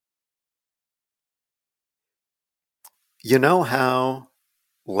You know how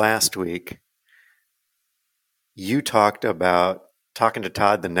last week you talked about talking to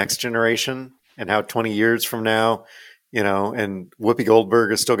Todd, the next generation, and how 20 years from now, and Whoopi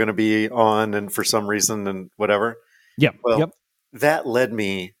Goldberg is still going to be on and for some reason and whatever. Yep. Well, Yep. that led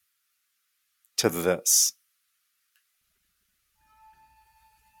me to this.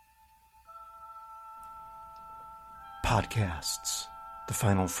 Podcasts, The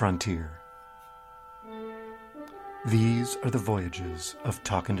Final Frontier. These are the voyages of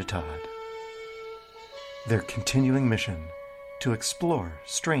Talking to Todd. Their continuing mission to explore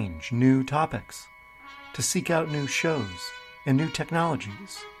strange new topics, to seek out new shows and new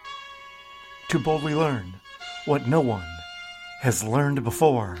technologies, to boldly learn what no one has learned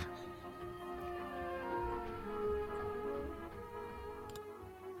before.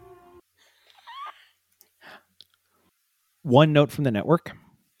 One note from the network.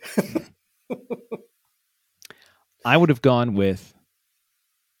 I would have gone with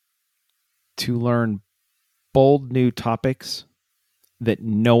to learn bold new topics that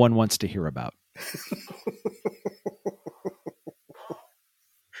no one wants to hear about.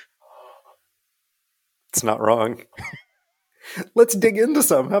 It's not wrong. Let's dig into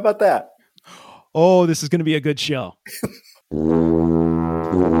some. How about that? Oh, this is going to be a good show.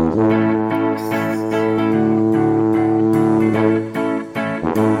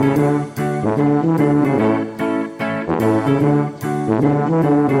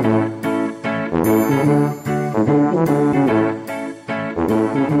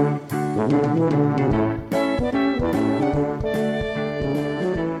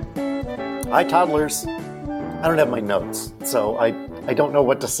 Hi, toddlers. I don't have my notes, so I don't know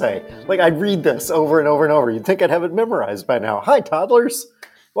what to say. Like, I read this over and over and over. You'd think I'd have it memorized by now. Hi, toddlers.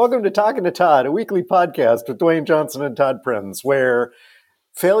 Welcome to Talking to Todd, a weekly podcast with Dwayne Johnson and Todd Prinz, where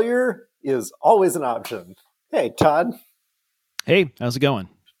failure is always an option. Hey, Todd. Hey, how's it going?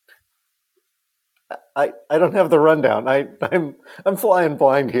 I don't have the rundown. I'm flying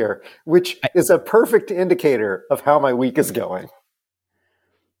blind here, which is a perfect indicator of how my week is going.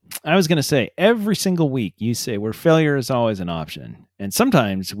 I was going to say, every single week you say where failure is always an option. And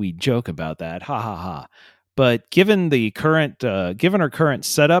sometimes we joke about that. Ha ha ha. But given the given our current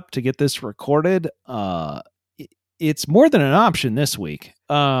setup to get this recorded, it's more than an option this week.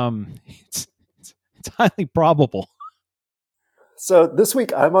 It's highly probable. So this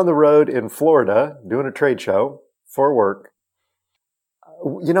week I'm on the road in Florida doing a trade show for work.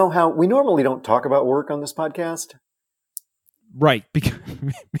 You know how we normally don't talk about work on this podcast? Right,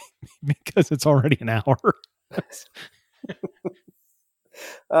 because it's already an hour.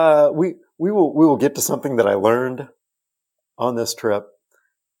 We will get to something that I learned on this trip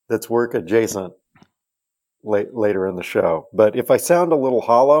that's work adjacent later in the show. But if I sound a little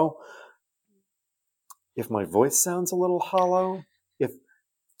hollow, if my voice sounds a little hollow, if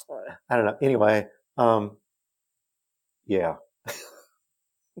I don't know. Anyway, yeah.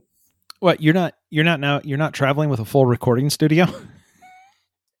 What, you're not traveling with a full recording studio?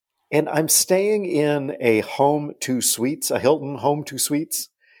 And I'm staying in a Home 2 Suites, a Hilton Home 2 Suites,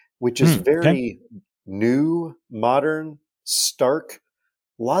 which is very new, modern, stark,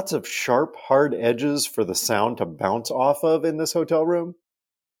 lots of sharp, hard edges for the sound to bounce off of in this hotel room.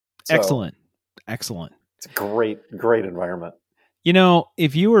 So, Excellent. It's a great environment. You know,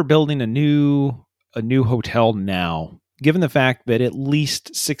 if you were building a new hotel now, given the fact that at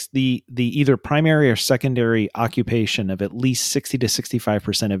least the either primary or secondary occupation of at least 60 to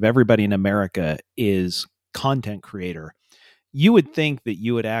 65% of everybody in America is content creator, you would think that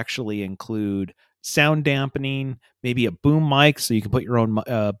you would actually include sound dampening, maybe a boom mic so you can put your own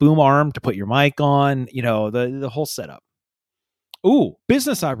boom arm to put your mic on, the whole setup. Ooh,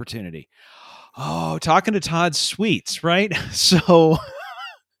 business opportunity. Oh, Talking to Todd Suites, right? So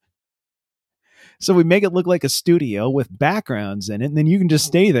we make it look like a studio with backgrounds in it, and then you can just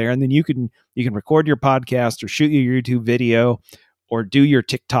stay there, and then you can record your podcast or shoot your YouTube video or do your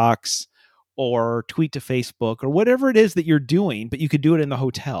TikToks or tweet to Facebook or whatever it is that you're doing, but you could do it in the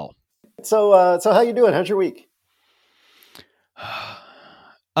hotel. So how you doing? How's your week?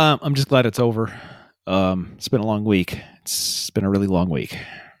 I'm just glad it's over. It's been a long week. It's been a really long week.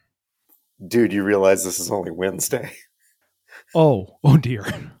 Dude, you realize this is only Wednesday. Oh dear.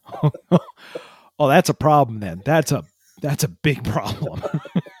 Oh, that's a problem then. That's a big problem.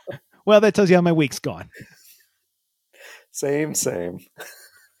 Well, that tells you how my week's gone. Same.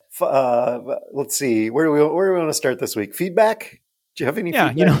 Let's see. Where do we want to start this week? Feedback? Do you have any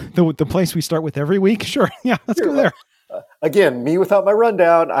feedback? Yeah, the place we start with every week? Sure. Yeah, let's go there. Again, me without my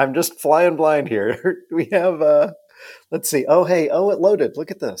rundown. I'm just flying blind here. We have Let's see. Oh, hey. Oh, it loaded.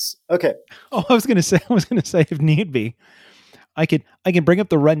 Look at this. Okay. Oh, I was gonna say if need be, I can bring up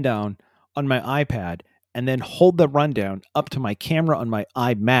the rundown on my iPad and then hold the rundown up to my camera on my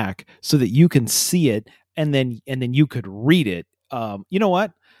iMac so that you can see it and then you could read it. You know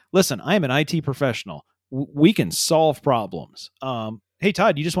what? Listen, I am an IT professional. We can solve problems. Hey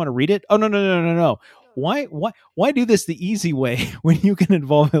Todd, you just want to read it? Oh no. Why do this the easy way when you can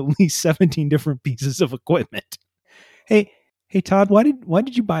involve at least 17 different pieces of equipment? Hey Todd, why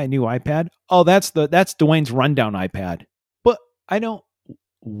did you buy a new iPad? Oh, that's Dwayne's rundown iPad. But I don't.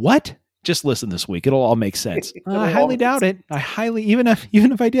 What? Just listen this week. It'll all make sense. I highly doubt it. Even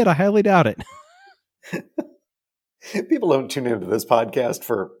if I did, I highly doubt it. People don't tune into this podcast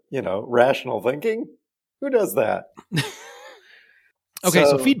for, rational thinking. Who does that? Okay,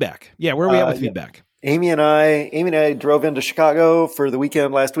 so feedback. Yeah, where are we at with feedback? Amy and I drove into Chicago for the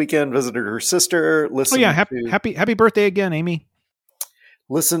weekend last weekend, visited her sister. Happy birthday again, Amy.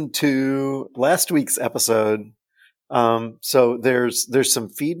 Listen to last week's episode. So there's some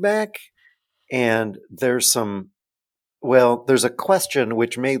feedback and there's a question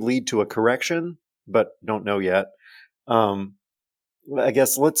which may lead to a correction, but don't know yet. I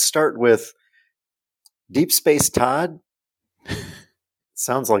guess let's start with Deep Space Todd.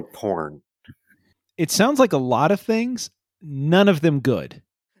 Sounds like porn. It sounds like a lot of things, none of them good.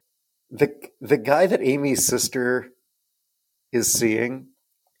 The guy that Amy's sister is seeing,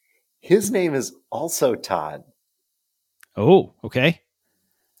 his name is also Todd. Oh, okay.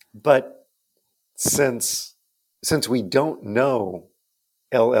 But since we don't know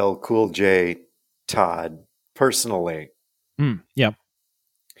LL Cool J Todd personally, yeah,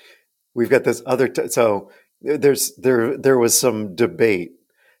 we've got this other. So there was some debate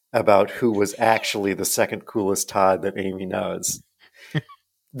about who was actually the second coolest Todd that Amy knows,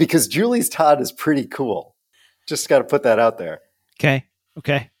 because Julie's Todd is pretty cool. Just got to put that out there. Okay.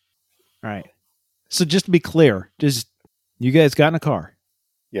 All right. So just to be clear, you guys got in a car.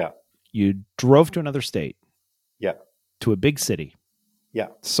 Yeah. You drove to another state. Yeah. To a big city. Yeah.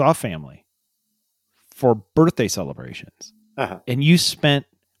 Saw family for birthday celebrations. Uh-huh. And you spent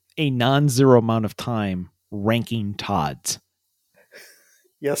a non-zero amount of time ranking Todds.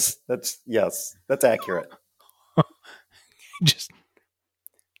 Yes, that's accurate. just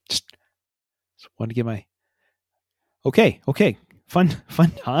want to get my okay. Fun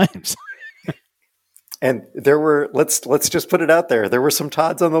times. And there were let's just put it out there. There were some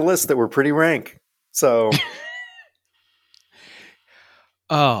Todds on the list that were pretty rank. So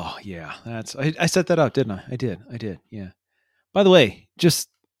oh yeah, I set that up, didn't I? I did. Yeah. By the way, just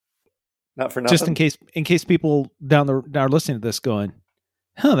not for nothing. Just in case people down are listening to this going,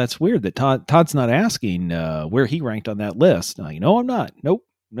 huh, that's weird that Todd's not asking where he ranked on that list. No, I'm not. Nope.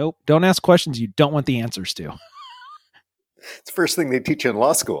 Don't ask questions you don't want the answers to. It's the first thing they teach you in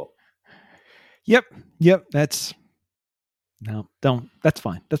law school. Yep. That's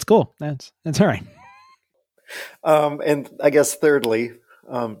fine. That's cool. That's all right. And I guess thirdly,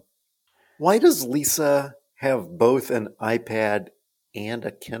 why does Lisa have both an iPad and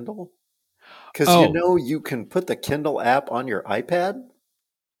a Kindle? Because you can put the Kindle app on your iPad.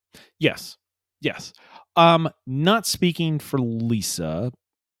 Yes. Not speaking for Lisa,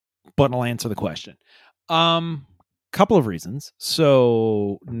 but I'll answer the question. Couple of reasons.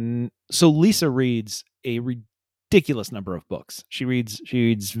 So Lisa reads a ridiculous number of books. She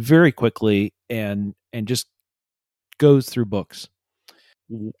reads very quickly and just goes through books.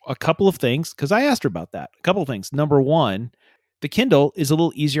 A couple of things, because I asked her about that. A couple of things. Number one, the Kindle is a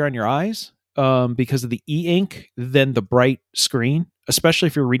little easier on your eyes because of the e-ink than the bright screen, especially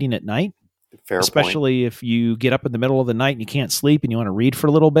if you're reading at night. Especially if you get up in the middle of the night and you can't sleep and you want to read for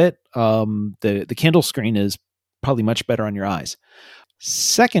a little bit. The Kindle screen is probably much better on your eyes.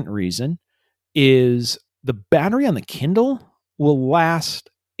 Second reason is the battery on the Kindle will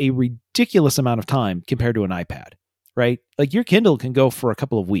last a ridiculous amount of time compared to an iPad, right? Like your Kindle can go for a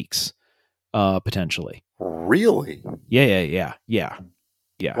couple of weeks, potentially. Really? Yeah.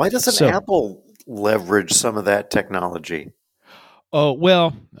 Why doesn't Apple leverage some of that technology? Oh,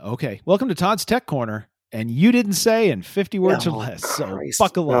 well, okay. Welcome to Todd's Tech Corner. And you didn't say in 50 words or less. So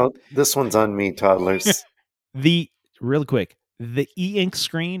buckle up. This one's on me, toddlers. Real quick, the e-ink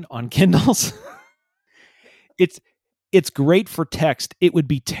screen on Kindles, it's great for text. It would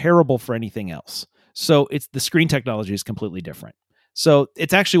be terrible for anything else. So the screen technology is completely different. So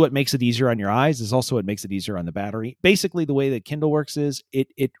it's actually what makes it easier on your eyes is also what makes it easier on the battery. Basically, the way that Kindle works is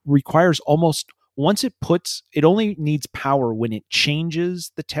it requires almost once it only needs power when it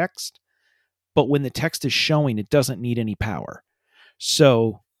changes the text, but when the text is showing, it doesn't need any power.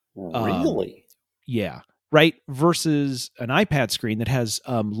 So really? Yeah. right? Versus an iPad screen that has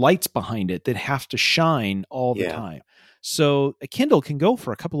lights behind it that have to shine all the time. So a Kindle can go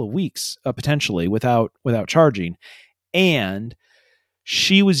for a couple of weeks potentially without charging. And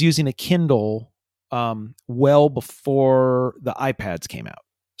she was using a Kindle well before the iPads came out.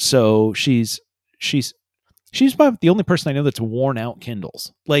 So she's about the only person I know that's worn out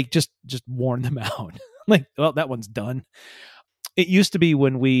Kindles, like just worn them out. Like, well, that one's done. It used to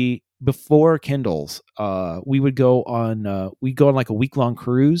be before Kindles, we would go on like a week-long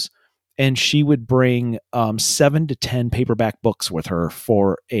cruise, and she would bring 7 to 10 paperback books with her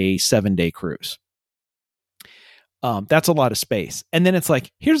for a 7-day cruise. That's a lot of space. And then it's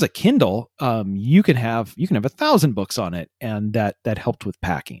like, here's a Kindle. You can have 1,000 books on it, and that helped with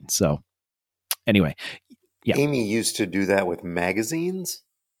packing. So anyway, yeah. Amy used to do that with magazines.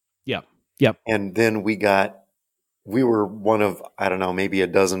 Yeah. Yep. And then we were one of, I don't know, maybe a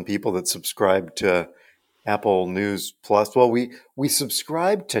dozen people that subscribed to Apple News Plus. Well, we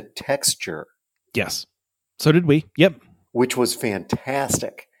subscribed to Texture. Yes. So did we. Yep. Which was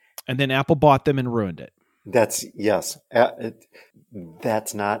fantastic. And then Apple bought them and ruined it. Yes.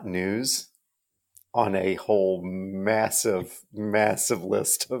 That's not news on a whole massive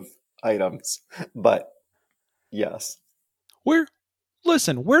list of items. But yes. Where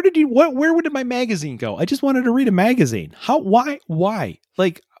did my magazine go? I just wanted to read a magazine. Why?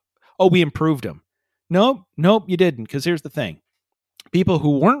 Like, oh, we improved them. Nope, you didn't. Because here's the thing. People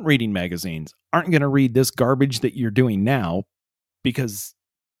who weren't reading magazines aren't going to read this garbage that you're doing now because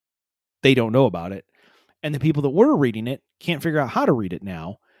they don't know about it. And the people that were reading it can't figure out how to read it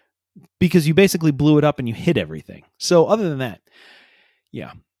now because you basically blew it up and you hid everything. So other than that,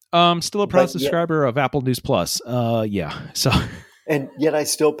 yeah. Still a proud subscriber of Apple News Plus. Yeah. So... And yet I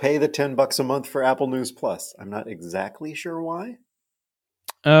still pay the $10 a month for Apple News Plus. I'm not exactly sure why.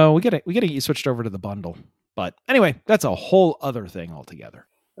 We gotta get you switched over to the bundle. But anyway, that's a whole other thing altogether.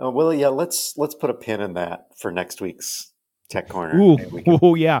 Well, yeah, let's put a pin in that for next week's Tech Corner.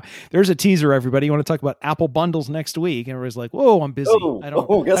 Ooh, yeah. There's a teaser, everybody. You want to talk about Apple bundles next week? And everybody's like, whoa, I'm busy. I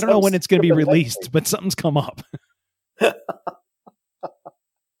don't know when it's going to be released, but something's come up.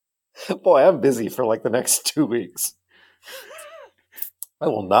 Boy, I'm busy for like the next 2 weeks. I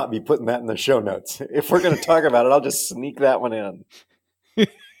will not be putting that in the show notes. If we're going to talk about it, I'll just sneak that one in.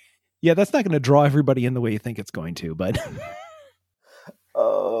 Yeah, that's not going to draw everybody in the way you think it's going to, but...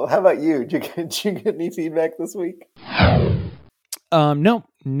 Oh, how about you? Did you get any feedback this week? No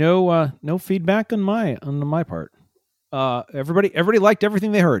feedback on my part. Everybody liked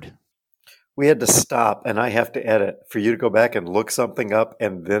everything they heard. We had to stop, and I have to edit for you to go back and look something up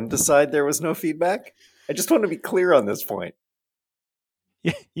and then decide there was no feedback. I just want to be clear on this point.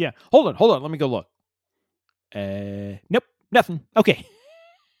 Yeah. Hold on. Let me go look. Nope, nothing. Okay.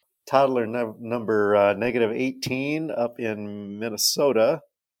 Toddler number negative 18 up in Minnesota.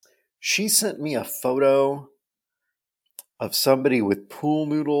 She sent me a photo of somebody with pool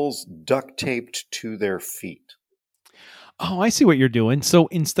noodles duct taped to their feet. Oh, I see what you're doing. So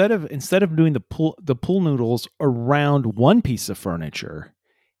instead of doing the pool noodles around one piece of furniture,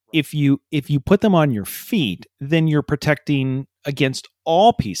 if you put them on your feet, then you're protecting against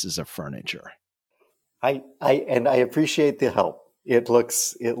all pieces of furniture. I appreciate the help. It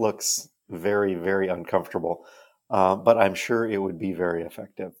looks very, very uncomfortable, but I'm sure it would be very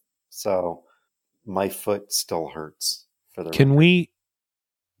effective. So my foot still hurts for the. Can we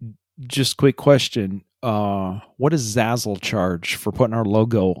just quick question? What does Zazzle charge for putting our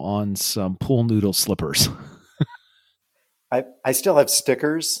logo on some pool noodle slippers? I still have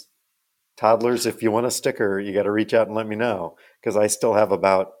stickers. Toddlers, if you want a sticker, you got to reach out and let me know because I still have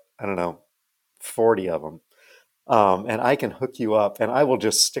about, 40 of them. And I can hook you up and I will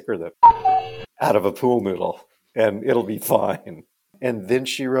just sticker them out of a pool noodle and it'll be fine. And then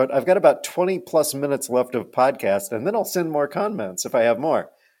she wrote, I've got about 20 plus minutes left of podcast and then I'll send more comments if I have more.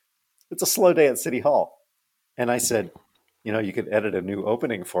 It's a slow day at City Hall. And I said, you could edit a new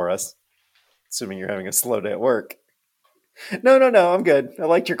opening for us, assuming you're having a slow day at work. No, I'm good. I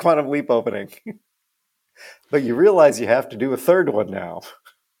liked your Quantum Leap opening. But you realize you have to do a third one now,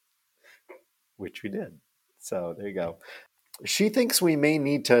 which we did. So there you go. She thinks we may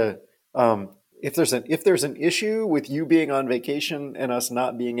need to, if there's an issue with you being on vacation and us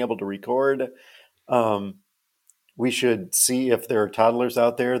not being able to record, we should see if there are toddlers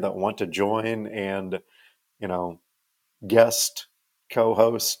out there that want to join and, guest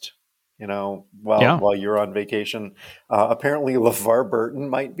co-host, while you're on vacation. Apparently LeVar Burton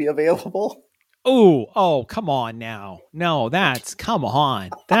might be available. Oh, come on now. No, that's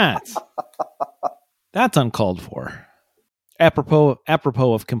uncalled for. Apropos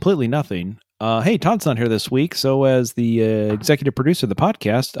of completely nothing. hey, Todd's not here this week, so as the executive producer of the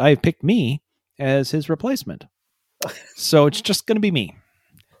podcast, I have picked me as his replacement. So it's just going to be me.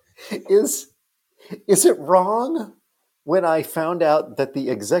 Is it wrong when I found out that the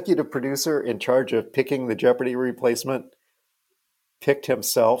executive producer in charge of picking the Jeopardy replacement picked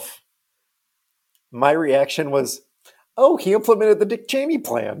himself? My reaction was, oh, he implemented the Dick Cheney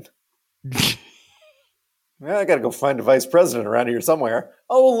plan. Well, I got to go find a vice president around here somewhere.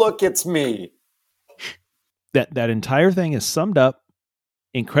 Oh, look, it's me. That entire thing is summed up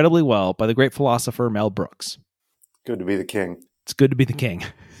incredibly well by the great philosopher Mel Brooks. Good to be the king. It's good to be the king.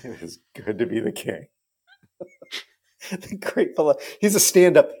 It is good to be the king. The great he's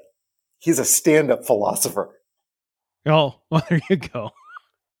a stand-up philosopher. Oh, well, there you go.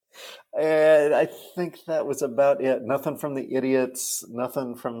 And I think that was about it. Nothing from the idiots,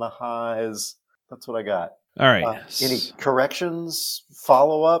 nothing from the highs. That's what I got. All right. Any corrections,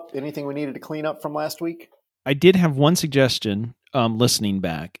 follow-up, anything we needed to clean up from last week? I did have one suggestion listening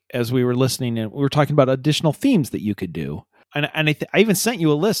back as we were listening, and we were talking about additional themes that you could do. And I even sent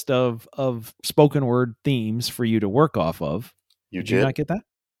you a list of spoken word themes for you to work off of. Did you not get that?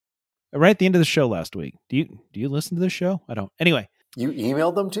 Right at the end of the show last week. Do you listen to this show? I don't. Anyway. You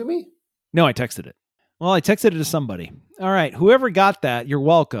emailed them to me? No, I texted it. Well, I texted it to somebody. All right. Whoever got that, you're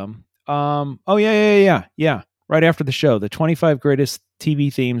welcome. Oh, yeah. Right after the show, the 25 greatest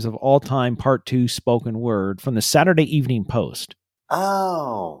TV themes of all time, part 2, spoken word from the Saturday Evening Post.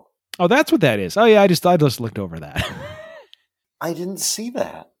 Oh, that's what that is. Oh, yeah. I just looked over that. I didn't see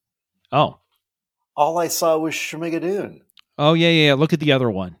that. Oh. All I saw was Schmigadoon. Oh, yeah. Look at the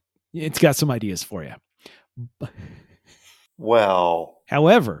other one. It's got some ideas for you. Well,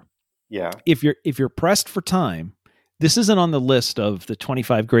 however, yeah, if you're pressed for time, this isn't on the list of the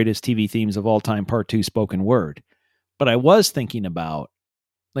 25 greatest TV themes of all time, part 2, spoken word. But I was thinking about,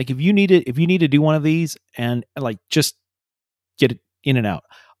 like, if you need to do one of these and like just get it in and out.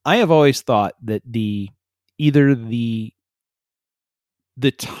 I have always thought that either the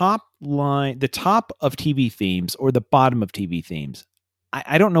top of TV themes or the bottom of TV themes,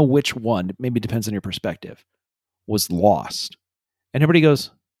 I don't know which one, maybe it depends on your perspective, was Lost. And everybody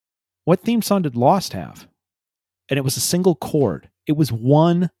goes, what theme song did Lost have? And it was a single chord. It was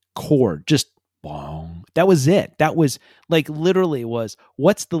one chord, just bong. That was it. That was like literally was,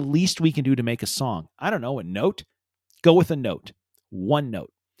 what's the least we can do to make a song? I don't know, a note? Go with a note. One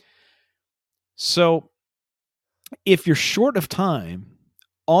note. So if you're short of time,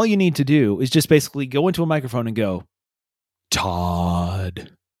 all you need to do is just basically go into a microphone and go,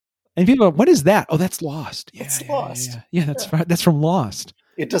 Todd. And people go, what is that? Oh, that's Lost. It's Lost. Yeah, that's from Lost.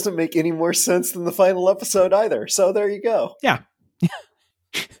 It doesn't make any more sense than the final episode either. So there you go. Yeah.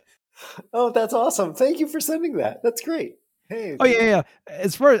 Oh, that's awesome. Thank you for sending that. That's great. Hey. Oh, yeah.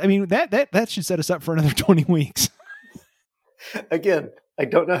 As far as, I mean, that should set us up for another 20 weeks. Again, I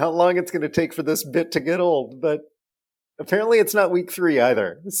don't know how long it's going to take for this bit to get old, but apparently it's not week 3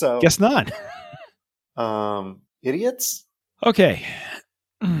 either. So guess not. Idiots? Okay.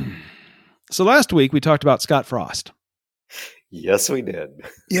 So last week we talked about Scott Frost. Yes, we did.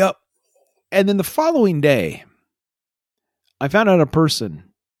 Yep. And then the following day, I found out a person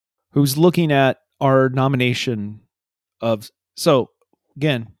who's looking at our nomination of... So,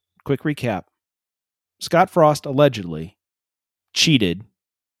 again, quick recap. Scott Frost allegedly cheated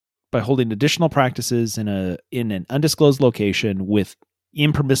by holding additional practices in an undisclosed location with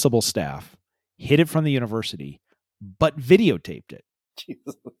impermissible staff, hid it from the university, but videotaped it.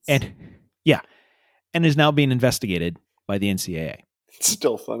 Jesus. And is now being investigated by the NCAA. It's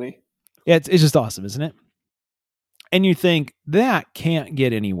still funny. Yeah, it's just awesome, isn't it? And you think, that can't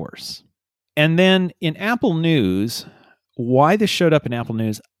get any worse. And then in Apple News, why this showed up in Apple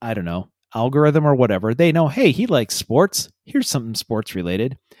News, I don't know, algorithm or whatever. They know, hey, he likes sports. Here's something sports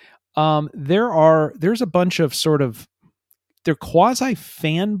related. There's a bunch of sort of, they're quasi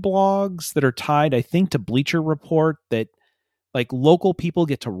fan blogs that are tied, I think, to Bleacher Report that like local people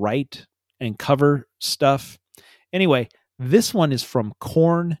get to write and cover stuff. Anyway, this one is from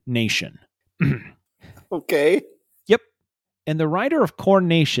Corn Nation. Okay. Yep. And the writer of Corn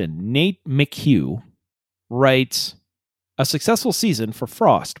Nation, Nate McHugh, writes, a successful season for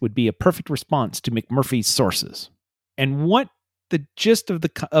Frost would be a perfect response to McMurphy's sources. And what the gist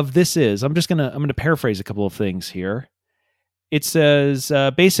of this is, I'm going to paraphrase a couple of things here. It says,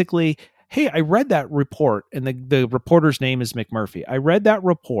 basically, hey, I read that report, and the reporter's name is McMurphy. I read that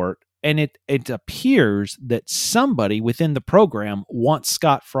report, and it appears that somebody within the program wants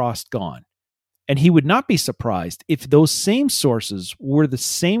Scott Frost gone. And he would not be surprised if those same sources were the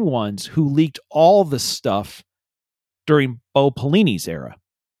same ones who leaked all the stuff during Bo Pelini's era.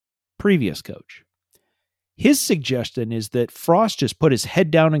 previous coach. His suggestion is that Frost just put his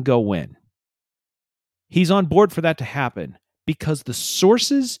head down and go win. He's on board for that to happen because the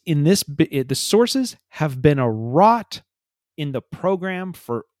sources have been a rot in the program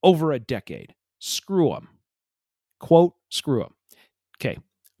for over a decade. Screw them. Quote, screw them. Okay,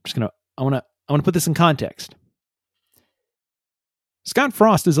 I want to put this in context. Scott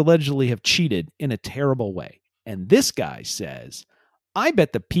Frost is allegedly have cheated in a terrible way. And this guy says, I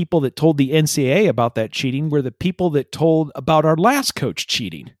bet the people that told the NCAA about that cheating were the people that told about our last coach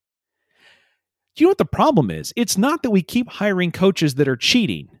cheating. Do you know what the problem is? It's not that we keep hiring coaches that are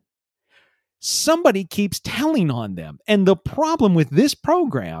cheating. Somebody keeps telling on them. And the problem with this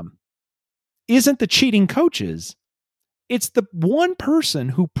program isn't the cheating coaches. It's the one person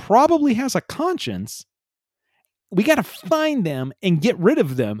who probably has a conscience. We got to find them and get rid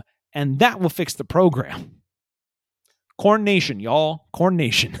of them, and that will fix the program. Corn Nation, y'all. Corn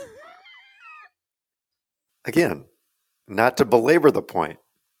Nation. Again, not to belabor the point,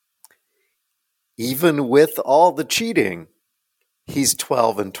 even with all the cheating, he's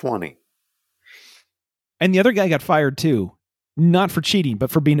 12-20. And the other guy got fired too, not for cheating, but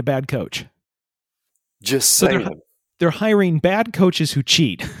for being a bad coach. Just saying. So they're hiring bad coaches who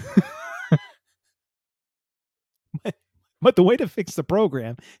cheat. But the way to fix the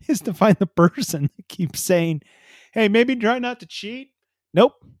program is to find the person that keeps saying, hey, maybe try not to cheat.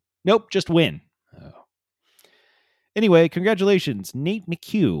 Nope, just win. Oh. Anyway, congratulations, Nate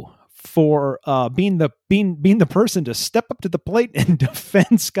McHugh, for being the person to step up to the plate and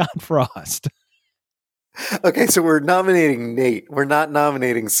defend Scott Frost. Okay, so we're nominating Nate. We're not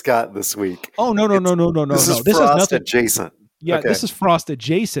nominating Scott this week. Oh, no. This is Frost adjacent. Yeah, okay. This is Frost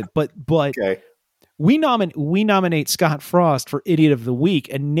adjacent, but okay. We nominate Scott Frost for Idiot of the Week,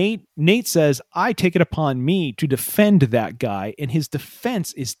 and Nate says, I take it upon me to defend that guy, and his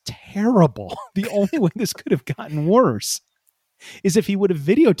defense is terrible. The only way this could have gotten worse is if he would have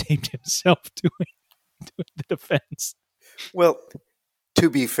videotaped himself doing the defense. Well, to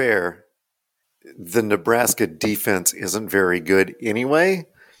be fair, the Nebraska defense isn't very good anyway,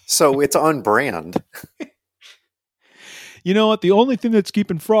 so it's on brand. You know what? The only thing that's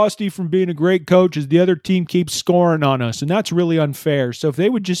keeping Frosty from being a great coach is the other team keeps scoring on us, and that's really unfair. So if they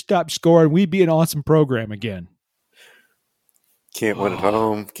would just stop scoring, we'd be an awesome program again. Can't win at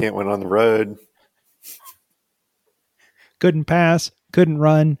home, can't win on the road. Couldn't pass, couldn't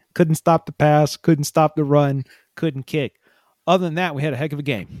run, couldn't stop the pass, couldn't stop the run, couldn't kick. Other than that, we had a heck of a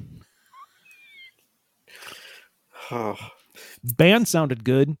game. Band sounded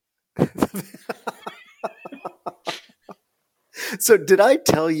good. So did I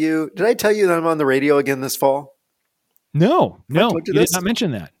tell you that I'm on the radio again this fall? No, you did not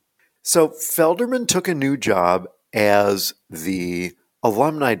mention that. So Felderman took a new job as the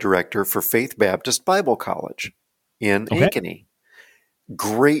alumni director for Faith Baptist Bible College in Ankeny.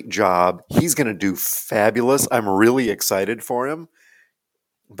 Great job. He's going to do fabulous. I'm really excited for him,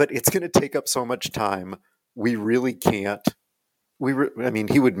 but it's going to take up so much time. We really can't.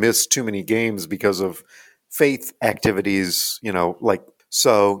 He would miss too many games because of faith activities,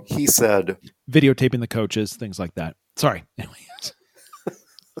 so he said, videotaping the coaches, things like that. Sorry.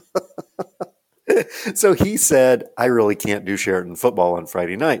 So he said, I really can't do Sheraton football on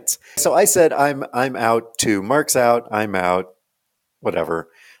Friday nights. So I said, I'm out too. Mark's out. I'm out. Whatever.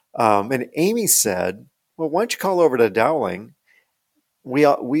 And Amy said, well, why don't you call over to Dowling? We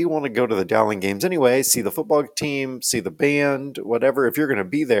want to go to the Dowling games anyway, see the football team, see the band, whatever. If you're going to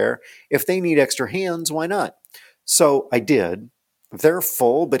be there, if they need extra hands, why not? So I did. They're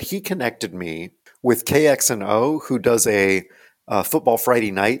full, but he connected me with KXNO, who does a football Friday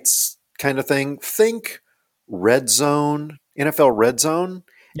nights kind of thing. Think Red Zone, NFL Red Zone,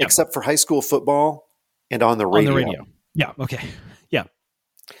 except for high school football and on the radio. Yeah, okay. Yeah.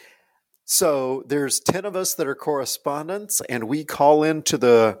 So there's 10 of us that are correspondents, and we call into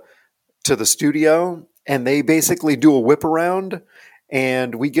the studio, and they basically do a whip around,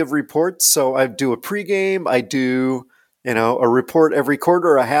 and we give reports. So I do a pregame, I do a report every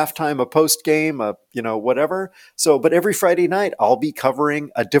quarter, a halftime, a post game, whatever. So, but every Friday night I'll be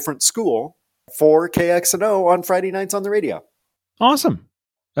covering a different school for KXNO on Friday nights on the radio. Awesome,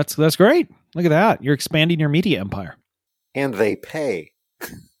 that's great. Look at that, you're expanding your media empire, and they pay.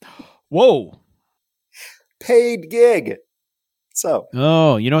 Whoa. Paid gig. So.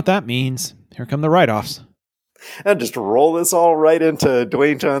 Oh, you know what that means. Here come the write-offs. And just roll this all right into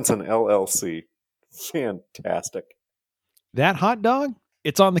Dwayne Johnson LLC. Fantastic. That hot dog,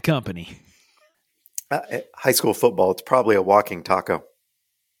 it's on the company. High school football, it's probably a walking taco.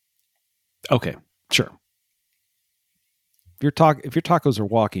 Okay, sure. If your tacos are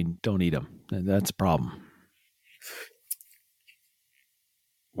walking, don't eat them. That's a problem.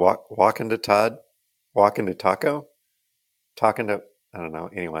 Walking to Todd, walking to Taco, talking to, I don't know.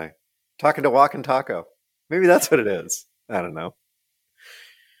 Anyway, talking to walking taco. Maybe that's what it is. I don't know.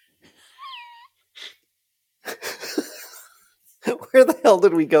 Where the hell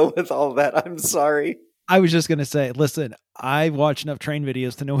did we go with all that? I'm sorry. I was just going to say, listen, I've watched enough train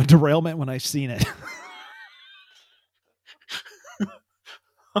videos to know a derailment when I've seen it.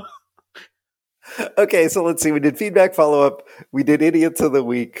 Okay, so let's see. We did feedback follow-up. We did Idiots of the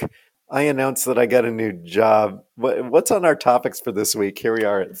Week. I announced that I got a new job. What's on our topics for this week? Here we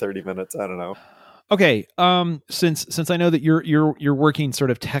are at 30 minutes. I don't know. Okay. Since I know that you're working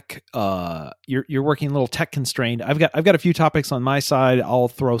sort of tech, you're working a little tech constrained. I've got a few topics on my side. I'll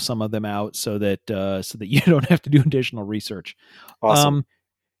throw some of them out so that you don't have to do additional research. Awesome.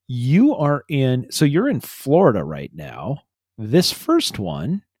 You're in Florida right now. This first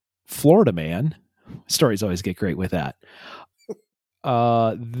one, Florida man, stories always get great with that.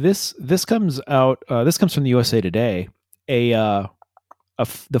 This comes out. This comes from the USA Today. The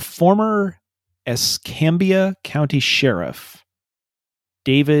former Escambia County Sheriff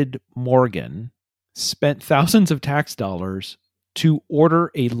David Morgan spent thousands of tax dollars to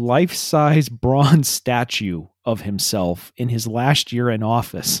order a life-size bronze statue of himself in his last year in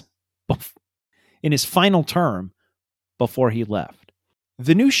office, in his final term before he left.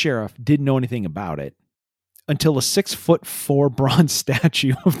 The new sheriff didn't know anything about it until a 6'4" bronze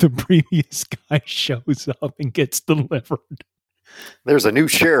statue of the previous guy shows up and gets delivered. There's a new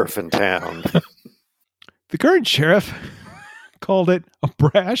sheriff in town. The current sheriff called it a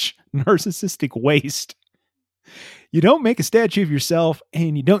brash, narcissistic waste. You don't make a statue of yourself,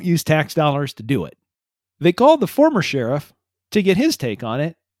 and you don't use tax dollars to do it. They called the former sheriff to get his take on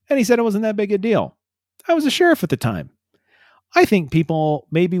it, and he said it wasn't that big a deal. I was a sheriff at the time. I think people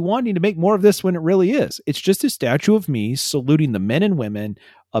may be wanting to make more of this when it really is. It's just a statue of me saluting the men and women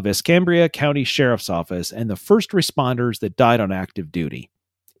of Escambia County Sheriff's Office and the first responders that died on active duty.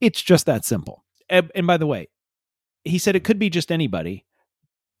 It's just that simple. And by the way, he said it could be just anybody,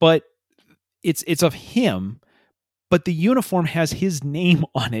 but it's of him, but the uniform has his name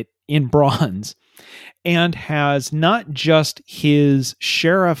on it in bronze and has not just his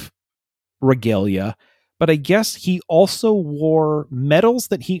sheriff regalia, but I guess he also wore medals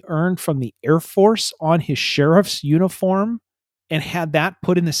that he earned from the Air Force on his sheriff's uniform and had that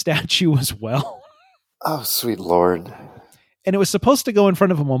put in the statue as well. Oh, sweet Lord. And it was supposed to go in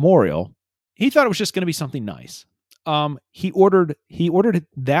front of a memorial. He thought it was just going to be something nice. He ordered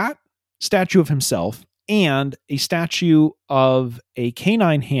that statue of himself and a statue of a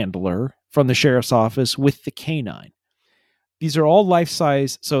canine handler from the sheriff's office with the canine. These are all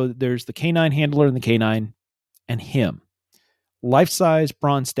life-size. So there's the canine handler and the canine and him. Life-size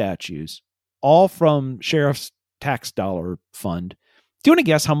bronze statues, all from sheriff's tax dollar fund. Do you want to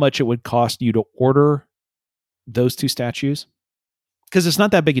guess how much it would cost you to order those two statues? Because it's not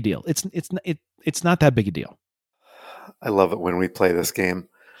that big a deal. It's not that big a deal. I love it when we play this game.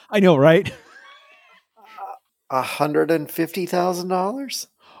 I know, right? $150,000?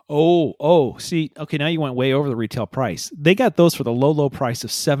 Oh, see, okay, now you went way over the retail price. They got those for the low price of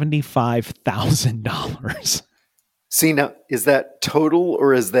 $75,000. See, now, is that total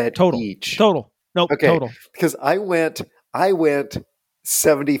or is that each? Total. Nope, okay, total. Because I went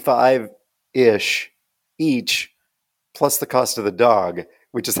 75-ish each, plus the cost of the dog,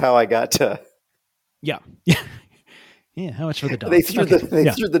 which is how I got to... Yeah, how much for the dog? They threw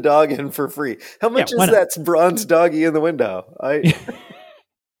the dog in for free. How much is that bronze doggy in the window?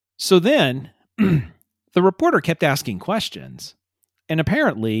 So then the reporter kept asking questions, and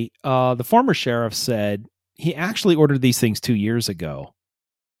apparently the former sheriff said he actually ordered these things 2 years ago,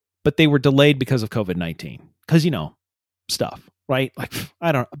 but they were delayed because of COVID-19. Because, stuff, right? Like,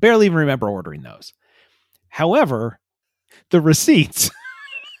 I barely even remember ordering those. However, the receipts,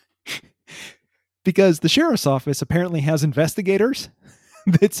 because the sheriff's office apparently has investigators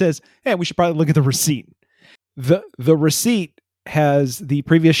that says, hey, we should probably look at the receipt. The receipt has the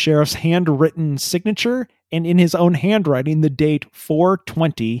previous sheriff's handwritten signature and in his own handwriting, the date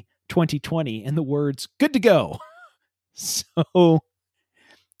 4/20/2020 and the words, good to go. So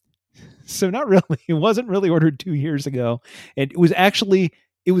not really, it wasn't really ordered 2 years ago. And it was actually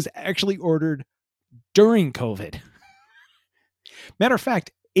ordered during COVID. Matter of fact,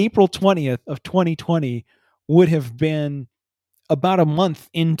 April 20th of 2020 would have been about a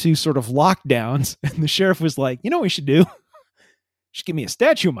month into sort of lockdowns. And the sheriff was like, you know what we should do? Just give me a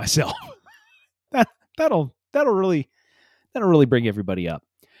statue of myself. That'll really bring everybody up.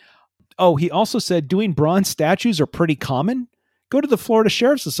 Oh, he also said doing bronze statues are pretty common. Go to the Florida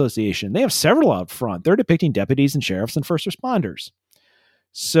Sheriff's Association. They have several out front. They're depicting deputies and sheriffs and first responders.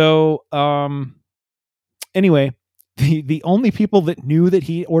 So, anyway, the only people that knew that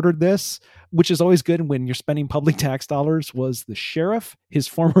he ordered this, which is always good when you're spending public tax dollars, was the sheriff, his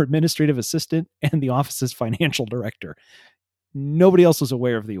former administrative assistant, and the office's financial director. Nobody else was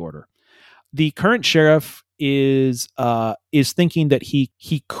aware of the order. The current sheriff is thinking that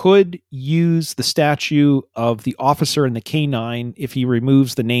he could use the statue of the officer and the canine if he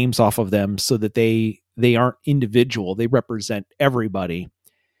removes the names off of them so that they aren't individual. They represent everybody.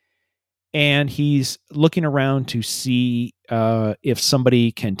 And he's looking around to see if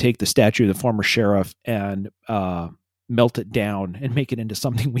somebody can take the statue of the former sheriff and melt it down and make it into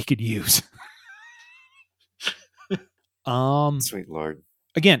something we could use. Sweet Lord.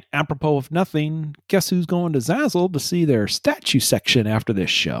 Again, apropos of nothing, guess who's going to Zazzle to see their statue section after this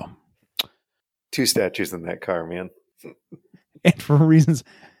show? 2 statues in that car, man. And for reasons,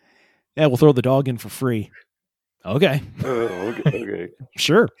 yeah, we'll throw the dog in for free. Okay. Okay.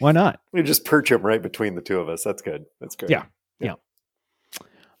 Sure. Why not? We just perch him right between the two of us. That's good. That's great. Yeah.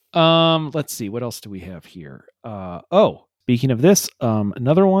 Let's see. What else do we have here? Speaking of this,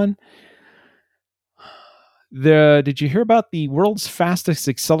 another one. Did you hear about the world's fastest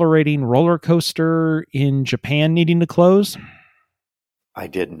accelerating roller coaster in Japan needing to close? I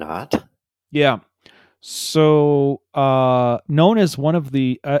did not. Yeah. So, known as one of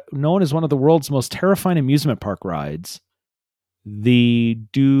the world's most terrifying amusement park rides, the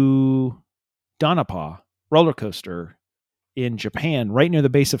Danapa roller coaster in Japan, right near the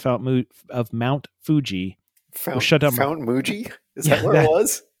base of Mount Fuji, was shut down. Mount Fuji? Is that where it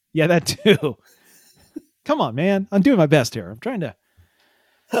was? Yeah, that too. Come on, man. I'm doing my best here. I'm trying to.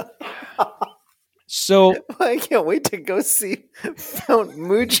 So I can't wait to go see Mount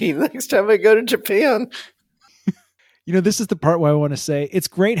Fuji next time I go to Japan. This is the part where I want to say it's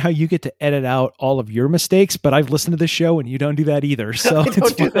great how you get to edit out all of your mistakes, but I've listened to this show and you don't do that either. So I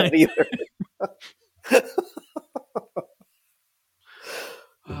don't do that either.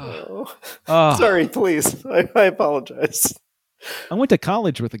 Sorry, please. I apologize. I went to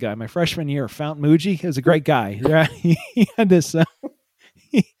college with a guy my freshman year, Mount Fuji. He was a great guy. He had this.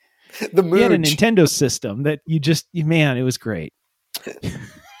 He had a Nintendo system that it was great.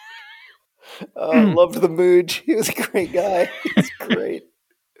 Loved the Mooj. He was a great guy. He was great.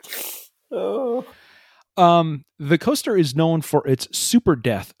 The coaster is known for its super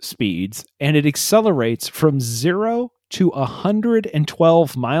death speeds, and it accelerates from 0 to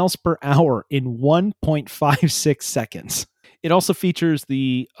 112 miles per hour in 1.56 seconds. It also features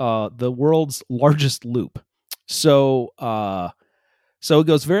the world's largest loop. So it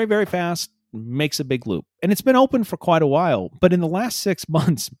goes very, very fast, makes a big loop. And it's been open for quite a while. But in the last 6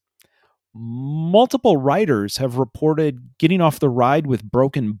 months, multiple riders have reported getting off the ride with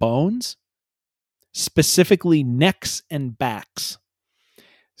broken bones, specifically necks and backs.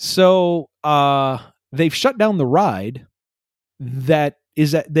 So they've shut down the ride that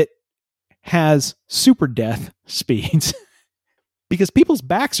has super death speeds. Because people's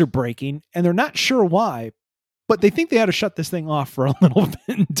backs are breaking and they're not sure why, but they think they ought to shut this thing off for a little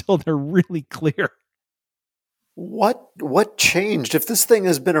bit until they're really clear. What changed? If this thing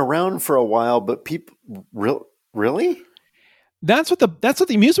has been around for a while, but people really? That's what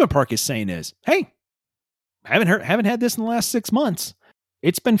the amusement park is saying is, hey, haven't had this in the last 6 months.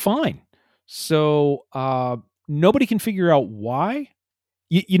 It's been fine. So nobody can figure out why.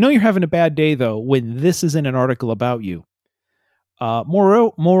 You know you're having a bad day though when this is in an article about you.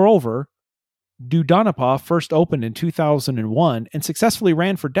 Moreover, Danapa first opened in 2001 and successfully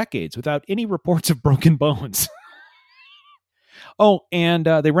ran for decades without any reports of broken bones. And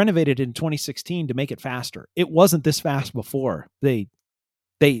they renovated it in 2016 to make it faster. It wasn't this fast before. They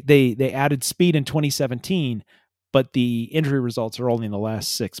added speed in 2017, but the injury results are only in the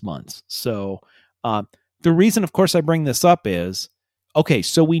last 6 months. So the reason, of course, I bring this up is, okay,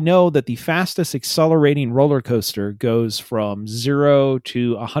 so we know that the fastest accelerating roller coaster goes from 0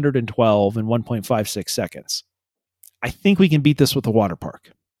 to 112 in 1.56 seconds. I think we can beat this with a water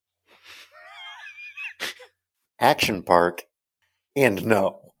park. Action park, and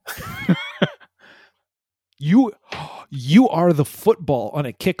no. You are the football on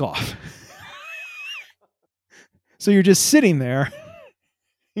a kickoff. So you're just sitting there.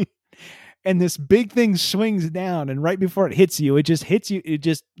 And this big thing swings down, and right before it hits you,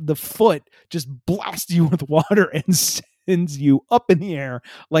 the foot just blasts you with water and sends you up in the air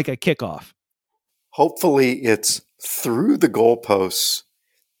like a kickoff. Hopefully it's through the goalposts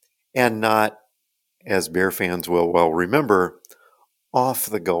and not, as Bear fans will well remember, off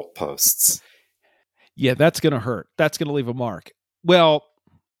the goalposts. Yeah, that's going to hurt. That's going to leave a mark. Well,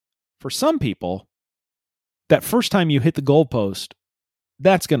 for some people, that first time you hit the goalpost,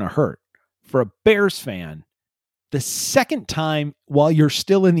 that's going to hurt. For a Bears fan, the second time while you're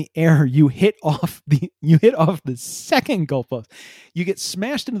still in the air, you hit off the second goalpost. You get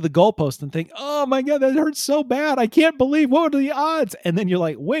smashed into the goalpost and think, "Oh my God, that hurts so bad. I can't believe, what are the odds?" And then you're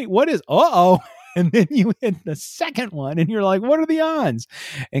like, "Wait, what is, uh-oh." And then you hit the second one and you're like, "What are the odds?"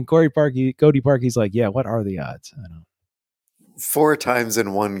 And Cody Parkey's like, "Yeah, what are the odds?" I don't know. 4 times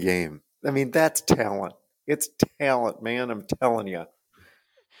in one game. I mean, that's talent. It's talent, man. I'm telling you.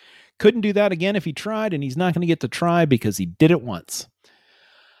 Couldn't do that again if he tried, and he's not going to get to try because he did it once.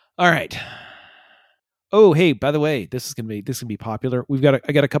 All right. Oh, hey, by the way, this is going to be popular.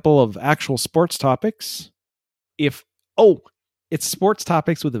 I got a couple of actual sports topics. It's sports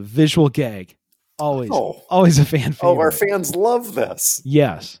topics with a visual gag. Always a fan favorite. Oh, our fans love this.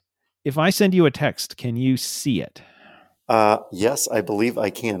 Yes. If I send you a text, can you see it? Yes, I believe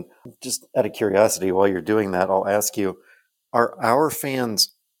I can. Just out of curiosity, while you're doing that, I'll ask you, are our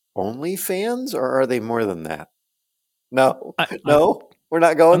fans only fans, or are they more than that? No, we're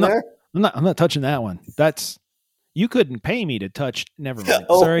not going there. I'm not touching that one. You couldn't pay me to touch. Never mind.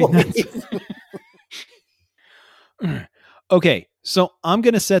 Oh, sorry. Okay, so I'm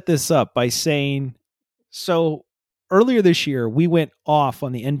going to set this up by saying, so earlier this year, we went off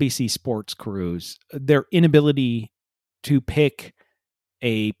on the NBC Sports cruise. Their inability to pick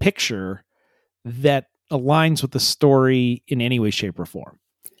a picture that aligns with the story in any way, shape, or form.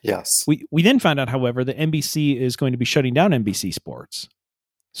 Yes. We then found out, however, that NBC is going to be shutting down NBC Sports.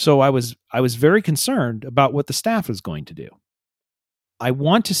 So I was very concerned about what the staff is going to do. I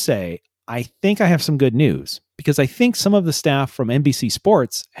want to say, I think I have some good news, because I think some of the staff from NBC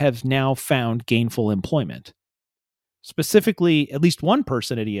Sports have now found gainful employment. Specifically, at least one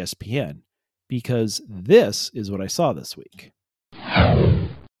person at ESPN, because this is what I saw this week.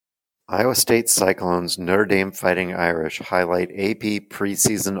 Iowa State Cyclones Notre Dame Fighting Irish highlight AP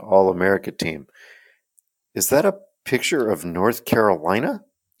preseason All-America team. Is that a picture of North Carolina?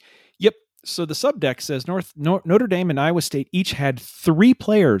 Yep. So the subdeck says Notre Dame and Iowa State each had 3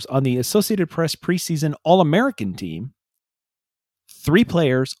 players on the Associated Press preseason All-American team. 3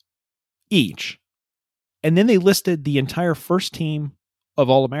 players each. And then they listed the entire first team of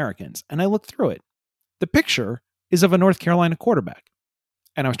All-Americans. And I looked through it. The picture is of a North Carolina quarterback.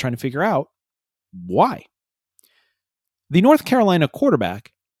 And I was trying to figure out why. The North Carolina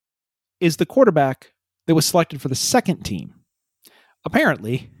quarterback is the quarterback that was selected for the second team.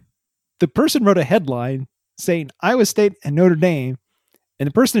 Apparently, the person wrote a headline saying Iowa State and Notre Dame, and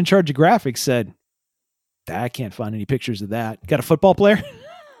the person in charge of graphics said, I can't find any pictures of that. Got a football player?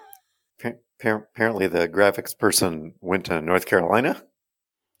 Apparently the graphics person went to North Carolina.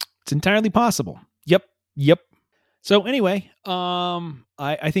 It's entirely possible. Yep. So anyway,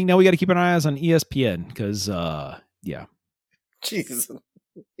 I think now we got to keep an eye on ESPN because, yeah. Jesus,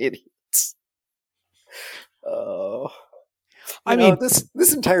 idiots. Oh, I mean,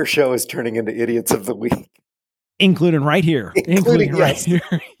 this entire show is turning into Idiots of the Week, including right here, including right here.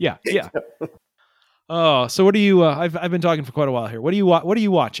 Yeah. Oh, so what do you? I've been talking for quite a while here. What are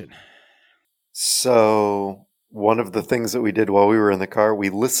you watching? So one of the things that we did while we were in the car, we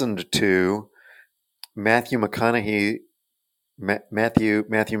listened to Matthew McConaughey's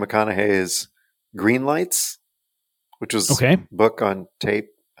Green Lights, which was a book on tape,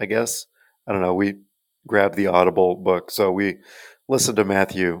 I guess. I don't know. We grabbed the Audible book. So we listened to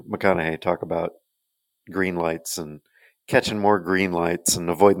Matthew McConaughey talk about green lights and catching more green lights and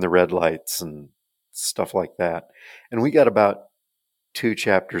avoiding the red lights and stuff like that. And we got about 2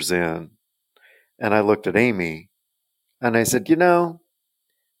 chapters in, and I looked at Amy and I said,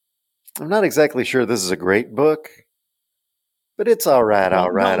 I'm not exactly sure this is a great book, but it's all right.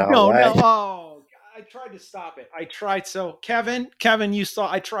 No. Oh, I tried to stop it. Kevin, you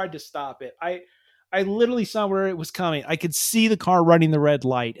saw, I tried to stop it. I literally saw where it was coming. I could see the car running the red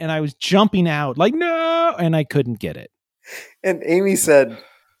light and I was jumping out like, no, and I couldn't get it. And Amy said,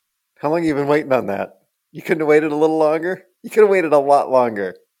 how long have you been waiting on that? You couldn't have waited a little longer? You could have waited a lot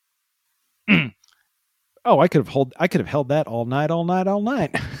longer. Oh, I could have held that all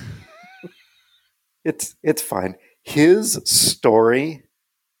night. It's fine. His story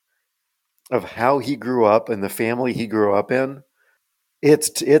of how he grew up and the family he grew up in,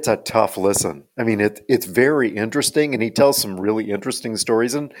 it's a tough listen. I mean, it's very interesting, and he tells some really interesting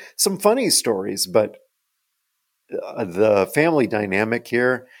stories and some funny stories, but the family dynamic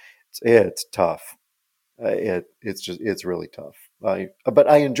here, it's tough. It's really tough. But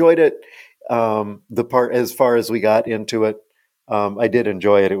I enjoyed it. The part as far as we got into it, I did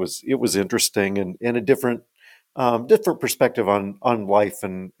enjoy it. It was interesting and a different perspective on life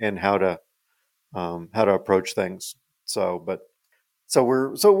and how to approach things. So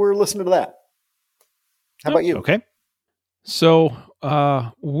we're listening to that. How about you? Okay. So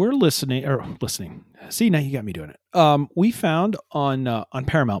we're listening. See, now you got me doing it. We found on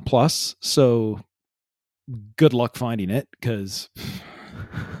Paramount Plus. So good luck finding it, because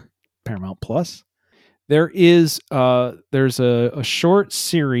Paramount Plus. There's a short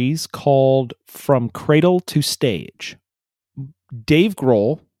series called From Cradle to Stage. Dave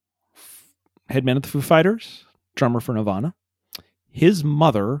Grohl, headman of the Foo Fighters, drummer for Nirvana, his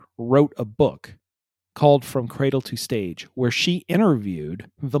mother wrote a book called From Cradle to Stage, where she interviewed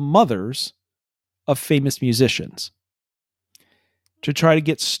the mothers of famous musicians to try to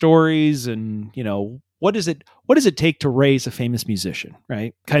get stories and, what does it take to raise a famous musician,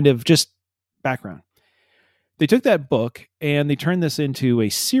 right? Kind of just background. They took that book and they turned this into a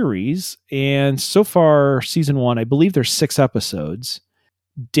series. And so far, season 1, I believe there's 6 episodes.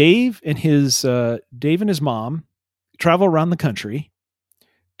 Dave and his mom travel around the country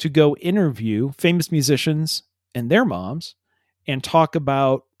to go interview famous musicians and their moms and talk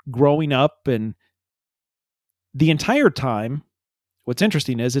about growing up. And the entire time, what's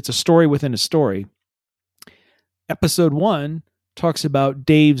interesting is it's a story within a story. Episode 1 talks about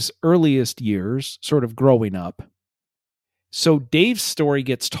Dave's earliest years, sort of growing up. So Dave's story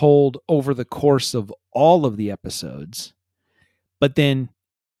gets told over the course of all of the episodes, but then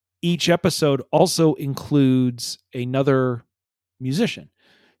each episode also includes another musician.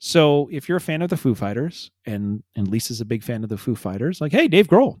 So if you're a fan of the Foo Fighters, and Lisa's a big fan of the Foo Fighters, like, hey, Dave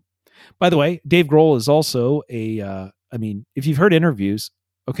Grohl. By the way, Dave Grohl is also if you've heard interviews,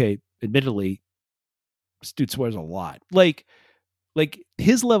 okay, admittedly, this dude swears a lot. Like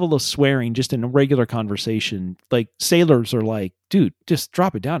his level of swearing just in a regular conversation, like sailors are like, dude, just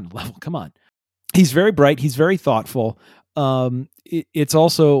drop it down a level. Come on. He's very bright. He's very thoughtful. It's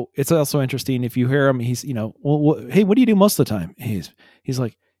also interesting if you hear him. He's, hey, what do you do most of the time? He's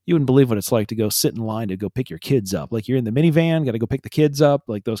like, you wouldn't believe what it's like to go sit in line to go pick your kids up. Like, you're in the minivan, got to go pick the kids up,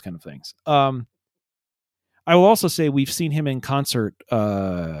 like those kind of things. I will also say we've seen him in concert.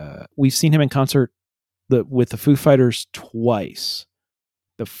 With the Foo Fighters twice.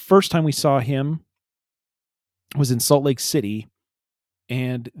 The first time we saw him was in Salt Lake City,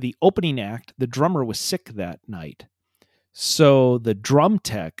 and the opening act, the drummer was sick that night. So the drum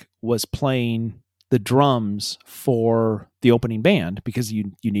tech was playing the drums for the opening band, because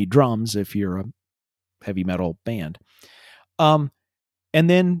you need drums if you're a heavy metal band. And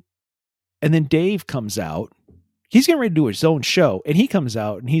then Dave comes out. He's getting ready to do his own show, and he comes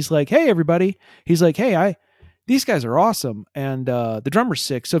out and he's like, hey, everybody. He's like, hey, these guys are awesome. And the drummer's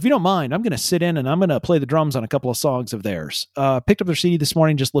sick. So if you don't mind, I'm going to sit in and I'm going to play the drums on a couple of songs of theirs. Picked up their CD this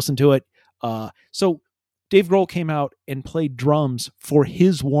morning, just listened to it. So Dave Grohl came out and played drums for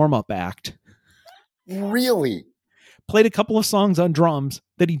his warm-up act. Really? Played a couple of songs on drums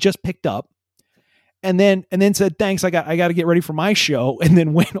that he just picked up. And then said, thanks, I got to get ready for my show. And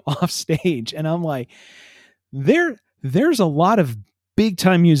then went off stage. And I'm like, there's a lot of big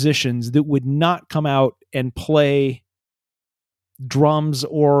time musicians that would not come out and play drums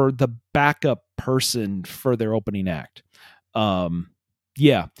or the backup person for their opening act.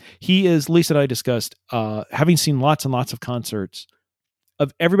 Yeah, he is. Lisa and I discussed, having seen lots and lots of concerts,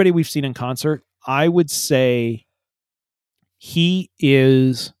 of everybody we've seen in concert, I would say he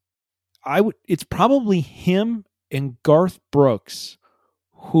is, it's probably him and Garth Brooks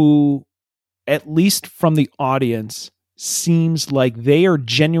who, at least from the audience, seems like they are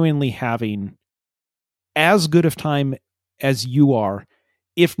genuinely having as good of time as you are,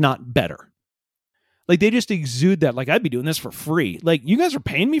 if not better. Like, they just exude that, like, I'd be doing this for free. Like, you guys are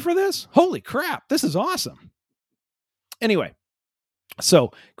paying me for this? Holy crap, this is awesome. Anyway,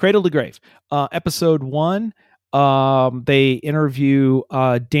 so Cradle to Grave. Episode 1, they interview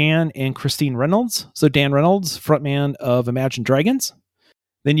Dan and Christine Reynolds. So Dan Reynolds, frontman of Imagine Dragons.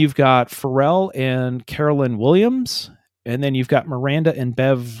 Then you've got Pharrell and Carolyn Williams. And then you've got Miranda and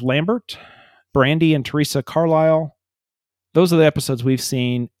Bev Lambert, Brandy and Teresa Carlisle. Those are the episodes we've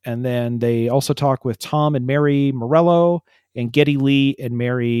seen. And then they also talk with Tom and Mary Morello and Geddy Lee and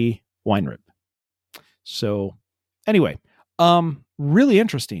Mary Weinrib. So anyway, really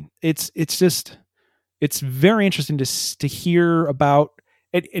interesting. It's very interesting to hear about.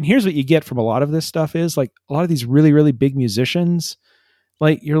 And here's what you get from a lot of this stuff is, like, a lot of these really, really big musicians,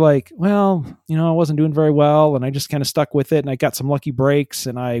 like, you're like, well, I wasn't doing very well, and I just kind of stuck with it, and I got some lucky breaks,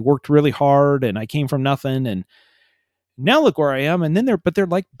 and I worked really hard, and I came from nothing, and Now look where I am. And then they're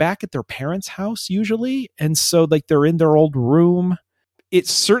like back at their parents' house usually. And so like they're in their old room. It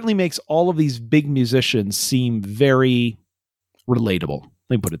certainly makes all of these big musicians seem very relatable.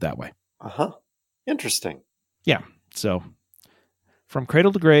 Let me put it that way. Uh-huh. Interesting. Yeah. So From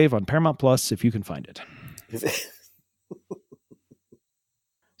Cradle to Grave on Paramount Plus, if you can find it.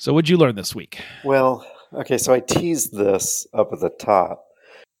 So what'd you learn this week? Well, okay, so I teased this up at the top.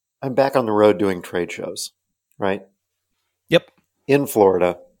 I'm back on the road doing trade shows, right? Yep. In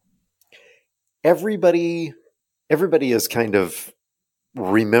Florida. Everybody is kind of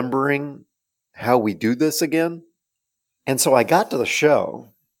remembering how we do this again. And so I got to the show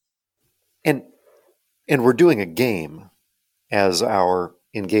and we're doing a game as our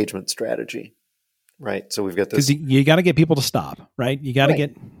engagement strategy, right? So we've got this. Because you got to get people to stop, right? You got to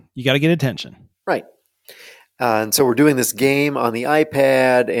get attention. Right. And so we're doing this game on the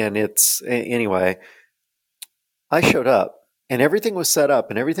iPad, and anyway, I showed up and everything was set up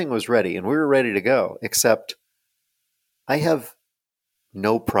and everything was ready and we were ready to go, except I have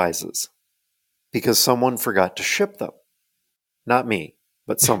no prizes because someone forgot to ship them. Not me,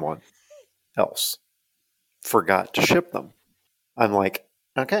 but someone else forgot to ship them. I'm like,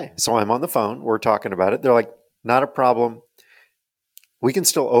 okay, so I'm on the phone. We're talking about it. They're like, not a problem. We can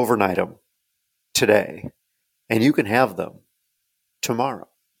still overnight them today and you can have them tomorrow.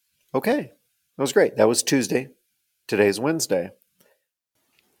 Okay. That was great. That was Tuesday. Today's Wednesday.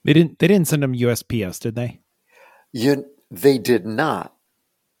 They didn't send them USPS, did they? They did not.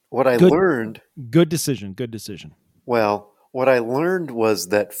 What I learned. Good decision. Well, what I learned was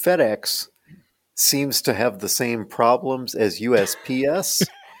that FedEx seems to have the same problems as USPS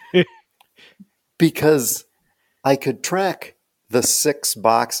because I could track the 6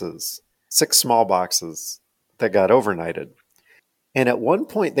 small boxes that got overnighted. And at one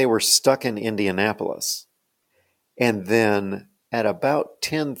point they were stuck in Indianapolis. And then at about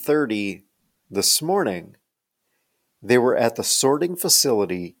 10:30 this morning, they were at the sorting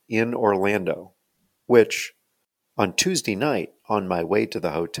facility in Orlando, which on Tuesday night on my way to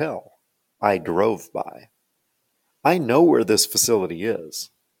the hotel, I drove by. I know where this facility is.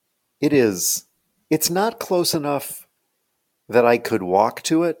 It's not close enough that I could walk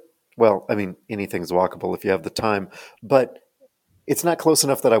to it. Well, I mean, anything's walkable if you have the time, but it's not close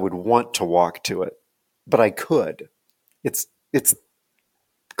enough that I would want to walk to it, but I could. It's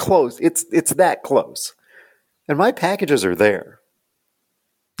close. It's that close. And my packages are there,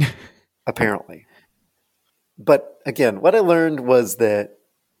 apparently. But again, what I learned was that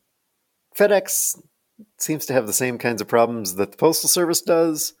FedEx seems to have the same kinds of problems that the Postal Service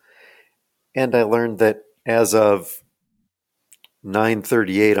does. And I learned that as of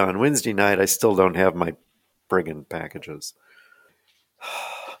 9:38 on Wednesday night, I still don't have my friggin' packages.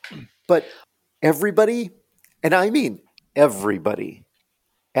 But everybody, and I mean everybody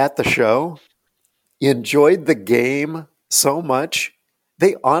at the show enjoyed the game so much,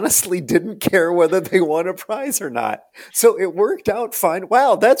 they honestly didn't care whether they won a prize or not. So it worked out fine.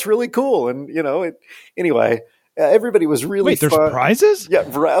 Wow, that's really cool. And, anyway, everybody was really Wait, there's fun. prizes? Yeah,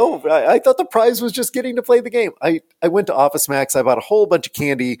 I thought the prize was just getting to play the game. I went to Office Max. I bought a whole bunch of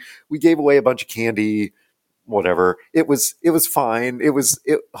candy. We gave away a bunch of candy, whatever. It was fine.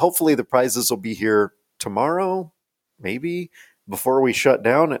 Hopefully the prizes will be here tomorrow, maybe, before we shut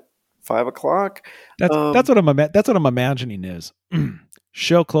down at 5:00. That's what I'm imagining is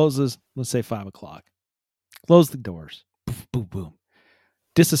show closes, let's say 5:00. Close the doors. Boom, boom, boom.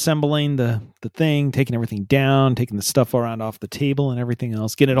 Disassembling the thing, taking everything down, taking the stuff around off the table and everything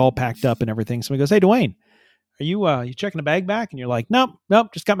else, getting it all packed up and everything. Somebody goes, "Hey, Dwayne, are you checking the bag back?" And you're like, Nope,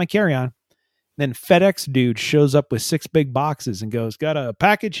 just got my carry-on. Then FedEx dude shows up with 6 big boxes and goes, "Got a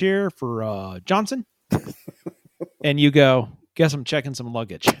package here for Johnson." And you go, "Guess I'm checking some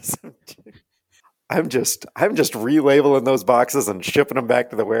luggage." I'm just relabeling those boxes and shipping them back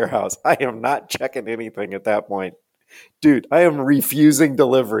to the warehouse. I am not checking anything at that point. Dude, I am refusing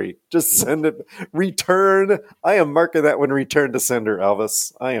delivery. Just send it. Return. I am marking that one return to sender,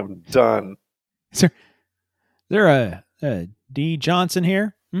 Elvis. I am done. Is there a D. Johnson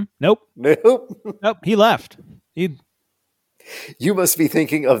here? Nope. Nope. He left. You must be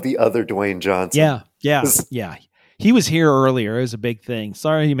thinking of the other Dwayne Johnson. Yeah. He was here earlier. It was a big thing.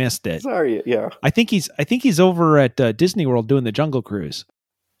 Sorry you missed it. Sorry, yeah. I think he's over at Disney World doing the Jungle Cruise.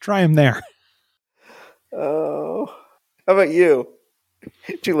 Try him there. Oh, how about you?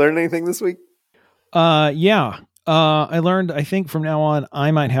 Did you learn anything this week? Yeah. I learned, I think from now on, I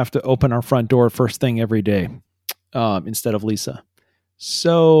might have to open our front door first thing every day instead of Lisa.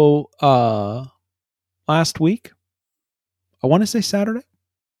 So last week, I want to say Saturday.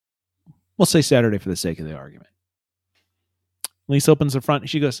 We'll say Saturday for the sake of the argument. Lisa opens the front.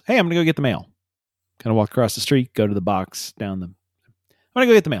 She goes, "Hey, I'm going to go get the mail." Kind of walk across the street, go to the box, I'm going to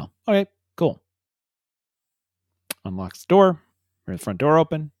go get the mail. Okay, cool. Unlocks the door, or the front door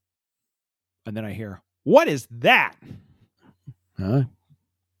open. And then I hear, "What is that?"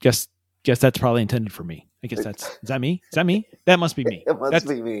 Guess that's probably intended for me. I guess is that me? Is that me? That must be me. It must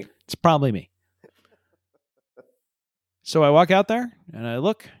be me. It's probably me. So I walk out there and I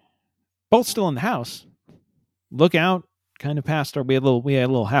look, both still in the house. Look out, kind of past we had a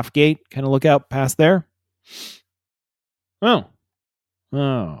little half gate, kind of look out past there. Oh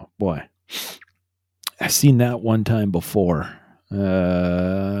boy. I've seen that one time before.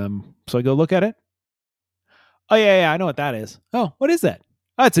 So I go look at it. Oh yeah, I know what that is. Oh, what is that?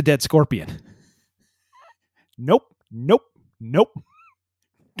 Oh, it's a dead scorpion. Nope.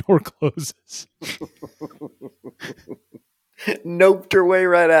 Door closes. Noped her way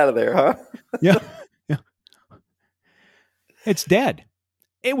right out of there, huh? Yeah. It's dead.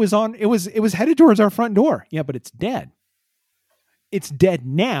 It was headed towards our front door. Yeah, but it's dead. It's dead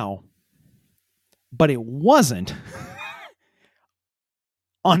now, but it wasn't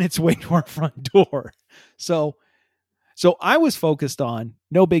on its way to our front door. So I was focused on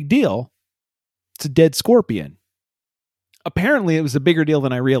no big deal. It's a dead scorpion. Apparently it was a bigger deal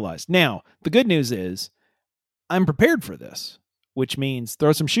than I realized. Now, the good news is I'm prepared for this, which means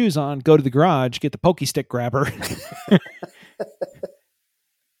throw some shoes on, go to the garage, get the pokey stick grabber.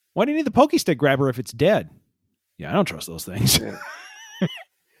 Why do you need the pokey stick grabber if it's dead? Yeah, I don't trust those things. Yeah.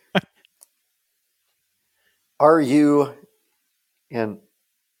 Are you, and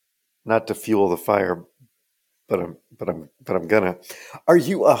not to fuel the fire, but I'm gonna. Are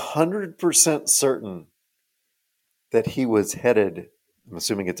you 100% certain that he was headed? I'm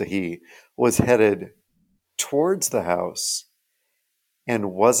assuming it's a he. Was headed towards the house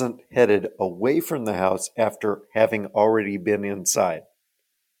and wasn't headed away from the house after having already been inside.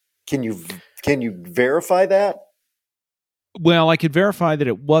 Can you verify that? Well, I could verify that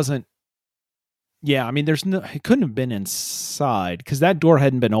it wasn't. Yeah, I mean, it couldn't have been inside because that door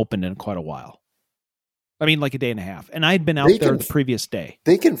hadn't been opened in quite a while. I mean, like a day and a half. And I'd been out there the previous day.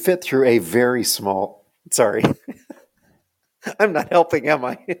 They can fit through a very small, sorry. I'm not helping, am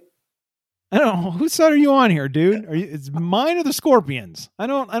I? I don't know. Whose side are you on here, dude? It's mine or the Scorpions? I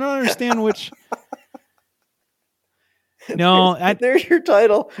don't understand which. No. There's your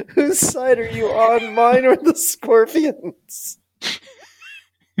title. Whose side are you on, mine or the Scorpions?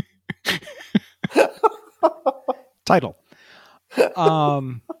 Title.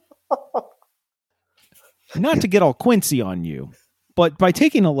 Not to get all Quincy on you, but by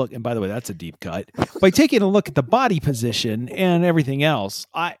taking a look, and by the way, that's a deep cut. By taking a look at the body position and everything else,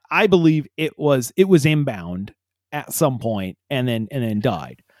 I believe it was inbound at some point and then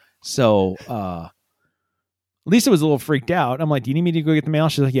died. So Lisa was a little freaked out. I'm like, "Do you need me to go get the mail?"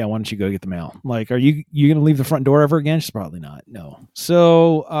 She's like, "Yeah, why don't you go get the mail?" I'm like, "Are you going to leave the front door ever again?" She's probably not. No.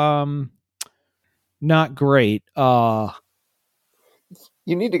 So not great.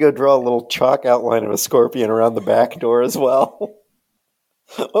 You need to go draw a little chalk outline of a scorpion around the back door as well.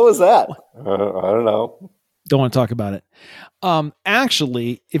 What was that? I don't know. Don't want to talk about it.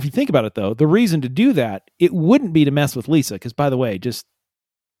 Actually, if you think about it, though, the reason to do that, it wouldn't be to mess with Lisa. Because, by the way, just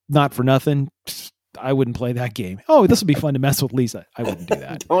not for nothing, I wouldn't play that game. Oh, this would be fun to mess with Lisa. I wouldn't do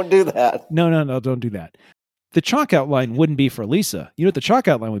that. Don't do that. No, don't do that. The chalk outline wouldn't be for Lisa. You know what the chalk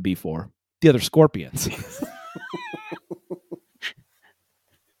outline would be for? The other scorpions.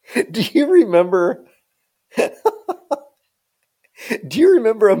 Do you remember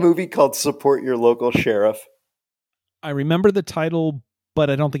a movie called Support Your Local Sheriff? I remember the title, but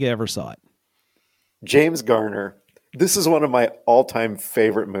I don't think I ever saw it. James Garner. This is one of my all-time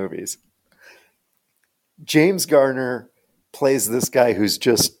favorite movies. James Garner plays this guy who's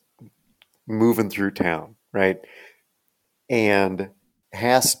just moving through town, right? And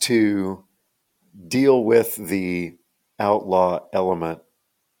has to deal with the outlaw element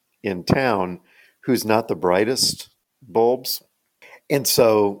in town who's not the brightest bulbs. And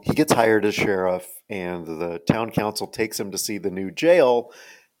so he gets hired as sheriff, and the town council takes him to see the new jail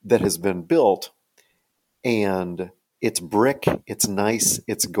that has been built. And it's brick, it's nice,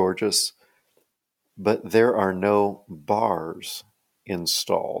 it's gorgeous, but there are no bars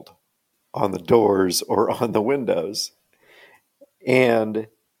installed on the doors or on the windows. And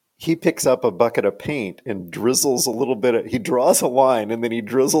he picks up a bucket of paint and drizzles a little bit he draws a line, and then he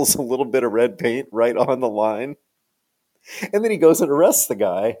drizzles a little bit of red paint right on the line. And then he goes and arrests the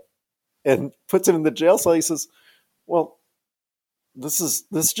guy and puts him in the jail cell. He says, "Well, this is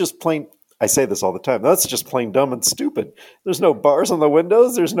just plain," I say this all the time, "that's just plain dumb and stupid. There's no bars on the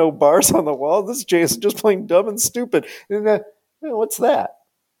windows. There's no bars on the wall. This is just plain dumb and stupid." And What's that?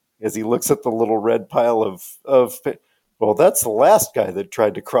 As he looks at the little red pile of well, that's the last guy that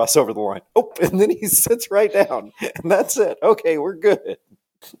tried to cross over the line. Oh, and then he sits right down, and that's it. Okay, we're good.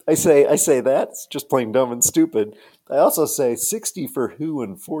 I say that's just plain dumb and stupid. I also say 60 for who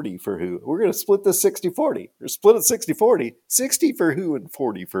and 40 for who. We're going to split this 60-40. Or split it 60-40. 60 for who and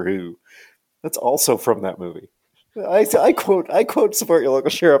 40 for who. That's also from that movie. I quote Support Your Local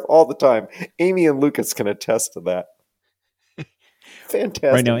Sheriff all the time. Amy and Lucas can attest to that.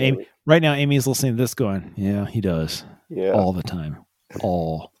 Fantastic. Right now, Amy's listening to this going, yeah, he does. Yeah. All the time.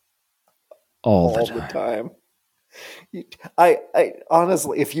 All the time. I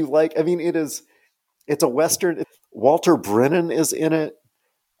honestly, if you like, I mean, it's a Western. Walter Brennan is in it.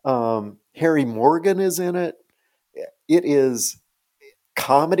 Harry Morgan is in it. It is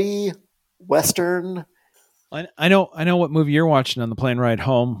comedy, Western. I know what movie you're watching on the plane ride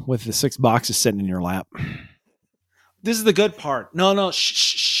home with the 6 boxes sitting in your lap. This is the good part. No,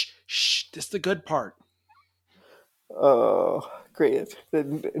 shh. This is the good part. Oh, great.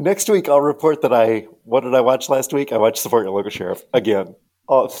 Next week, I'll report that what did I watch last week? I watched Support Your Local Sheriff again.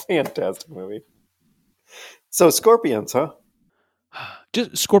 Oh, fantastic movie. So Scorpions, huh?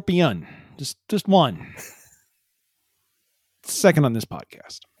 Just Scorpion. Just one. Second on this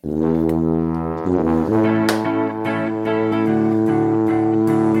podcast.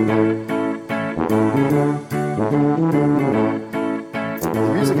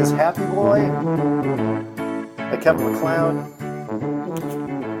 The music is Happy Boy by Kevin MacLeod.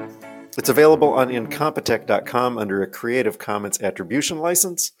 It's available on Incompetech.com under a Creative Commons Attribution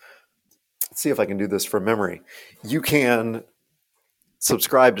license. Let's see if I can do this from memory. You can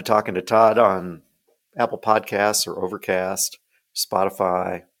subscribe to Talking to Todd on Apple Podcasts or Overcast,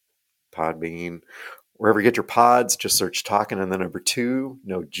 Spotify, Podbean, wherever you get your pods. Just search Talking and the number 2,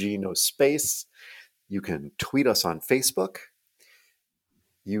 no G, no space. You can tweet us on Facebook.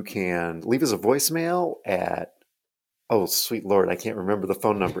 You can leave us a voicemail at, oh, sweet Lord, I can't remember the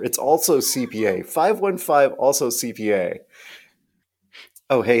phone number. It's also CPA, 515 also CPA.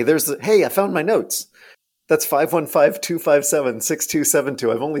 Oh, hey, I found my notes. That's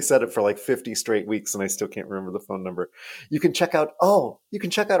 515-257-6272. I've only said it for like 50 straight weeks and I still can't remember the phone number. You can check out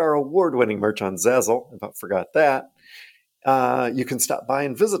our award-winning merch on Zazzle. I about forgot that. You can stop by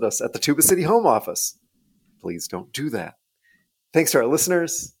and visit us at the Tuba City home office. Please don't do that. Thanks to our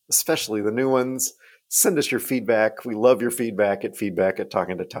listeners, especially the new ones. Send us your feedback. We love your feedback at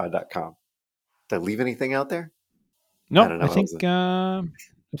feedback@talkingtotodd.com. Did I leave anything out there? No, I think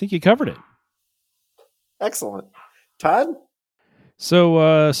you covered it. Excellent. Todd?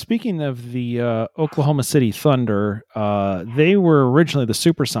 So speaking of the Oklahoma City Thunder, they were originally the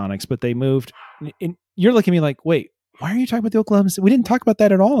Supersonics, but they moved. You're looking at me like, wait, why are you talking about the Oklahoma City? We didn't talk about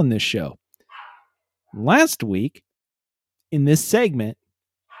that at all in this show. Last week, in this segment,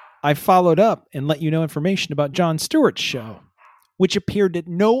 I followed up and let you know information about Jon Stewart's show, which appeared at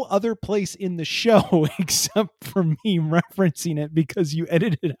no other place in the show except for me referencing it because you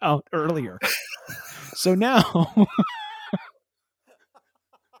edited it out earlier. So now...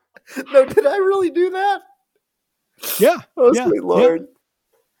 No, did I really do that? Yeah. Oh, sweet Lord.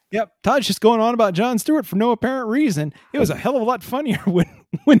 Yep. Todd's just going on about Jon Stewart for no apparent reason. It was a hell of a lot funnier when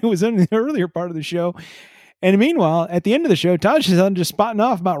it was in the earlier part of the show. And meanwhile, at the end of the show, Todd's just spotting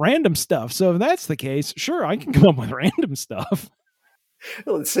off about random stuff. So if that's the case, sure, I can come up with random stuff.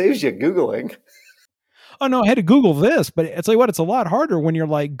 Well, it saves you Googling. Oh, no, I had to Google this, but it's like, it's a lot harder when you're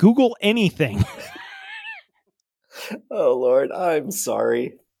like, Google anything. Oh, Lord, I'm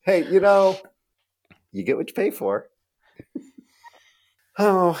sorry. Hey, you get what you pay for.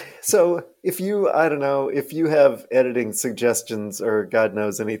 Oh, so if you have editing suggestions or God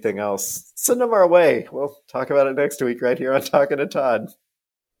knows anything else, send them our way. We'll talk about it next week right here on Talking to Todd.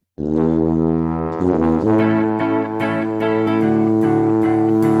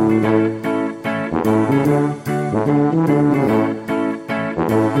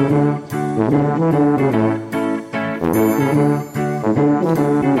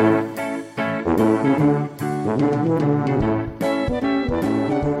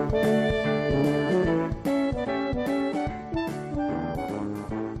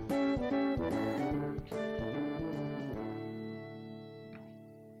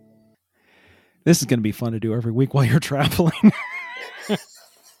 This is going to be fun to do every week while you're traveling.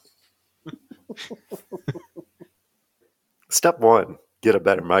 Step 1, get a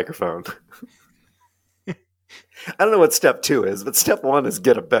better microphone. I don't know what step 2 is, but step 1 is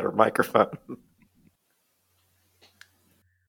get a better microphone.